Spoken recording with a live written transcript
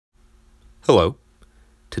Hello.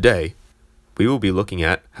 Today, we will be looking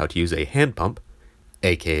at how to use a hand pump,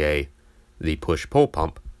 aka the push-pull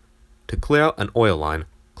pump, to clear out an oil line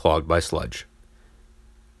clogged by sludge.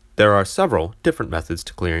 There are several different methods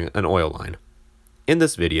to clearing an oil line. In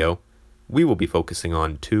this video, we will be focusing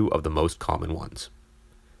on two of the most common ones.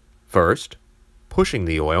 First, pushing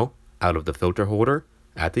the oil out of the filter holder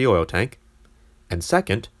at the oil tank, and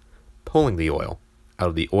second, pulling the oil out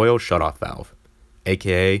of the oil shutoff valve,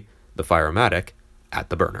 aka the firematic, at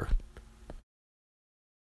the burner.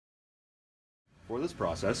 For this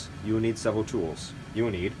process, you will need several tools. You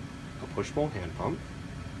will need a push-pull hand pump,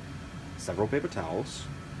 several paper towels,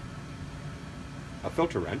 a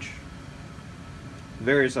filter wrench,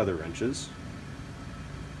 various other wrenches,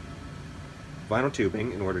 vinyl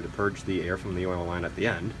tubing in order to purge the air from the oil line at the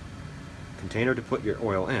end, container to put your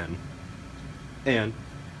oil in, and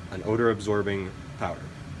an odor-absorbing powder.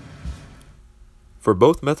 For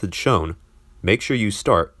both methods shown, make sure you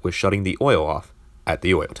start with shutting the oil off at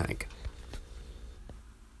the oil tank.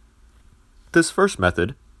 This first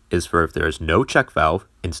method is for if there is no check valve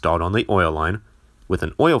installed on the oil line with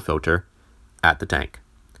an oil filter at the tank.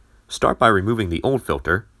 Start by removing the old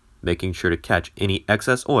filter, making sure to catch any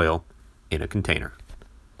excess oil in a container.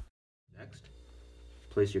 Next,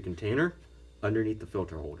 place your container underneath the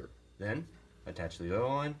filter holder. Then, attach the oil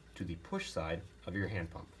line to the push side of your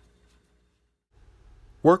hand pump.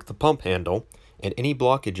 Work the pump handle, and any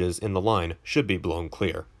blockages in the line should be blown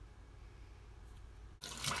clear.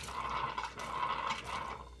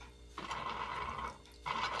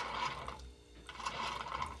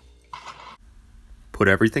 Put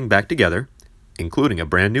everything back together, including a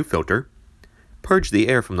brand new filter, purge the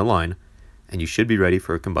air from the line, and you should be ready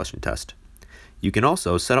for a combustion test. You can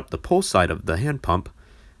also set up the pull side of the hand pump,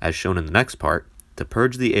 as shown in the next part, to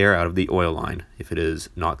purge the air out of the oil line if it is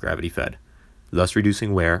not gravity fed, thus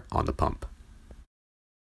reducing wear on the pump.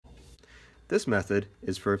 This method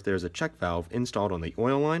is for if there is a check valve installed on the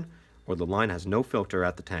oil line or the line has no filter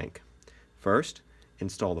at the tank. First,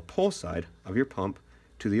 install the pull side of your pump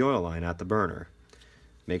to the oil line at the burner.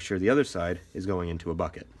 Make sure the other side is going into a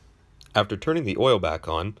bucket. After turning the oil back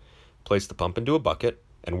on, place the pump into a bucket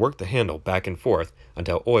and work the handle back and forth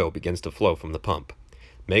until oil begins to flow from the pump.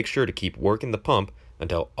 Make sure to keep working the pump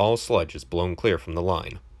until all sludge is blown clear from the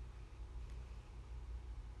line.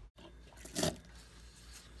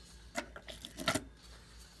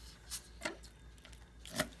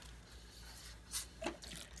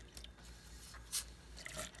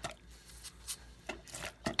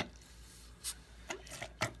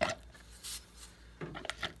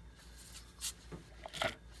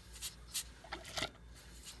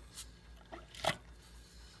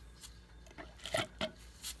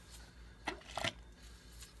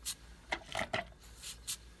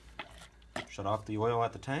 Shut off the oil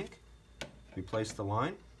at the tank, replace the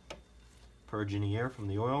line, purge any air from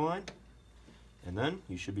the oil line, and then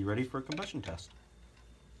you should be ready for a combustion test.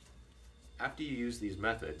 After you use these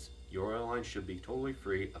methods, your oil line should be totally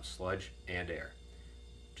free of sludge and air.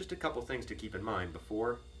 Just a couple things to keep in mind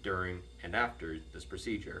before, during, and after this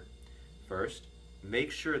procedure. First,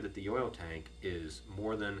 make sure that the oil tank is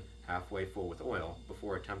more than halfway full with oil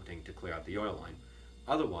before attempting to clear out the oil line.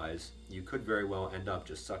 Otherwise, you could very well end up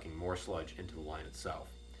just sucking more sludge into the line itself.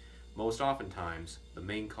 Most oftentimes, the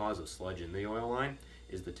main cause of sludge in the oil line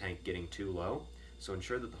is the tank getting too low, so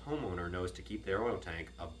ensure that the homeowner knows to keep their oil tank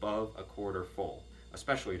above a quarter full,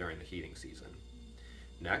 especially during the heating season.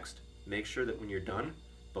 Next, make sure that when you're done,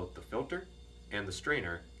 both the filter and the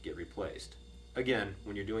strainer get replaced. Again,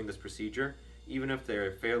 when you're doing this procedure, even if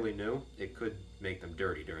they're fairly new, it could make them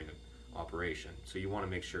dirty during the operation, so you want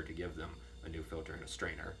to make sure to give them a new filter and a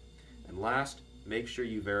strainer. And last, make sure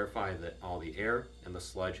you verify that all the air and the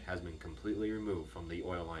sludge has been completely removed from the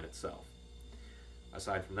oil line itself.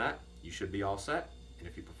 Aside from that, you should be all set, and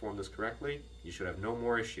if you perform this correctly, you should have no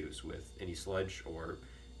more issues with any sludge or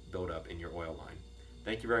buildup in your oil line.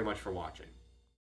 Thank you very much for watching.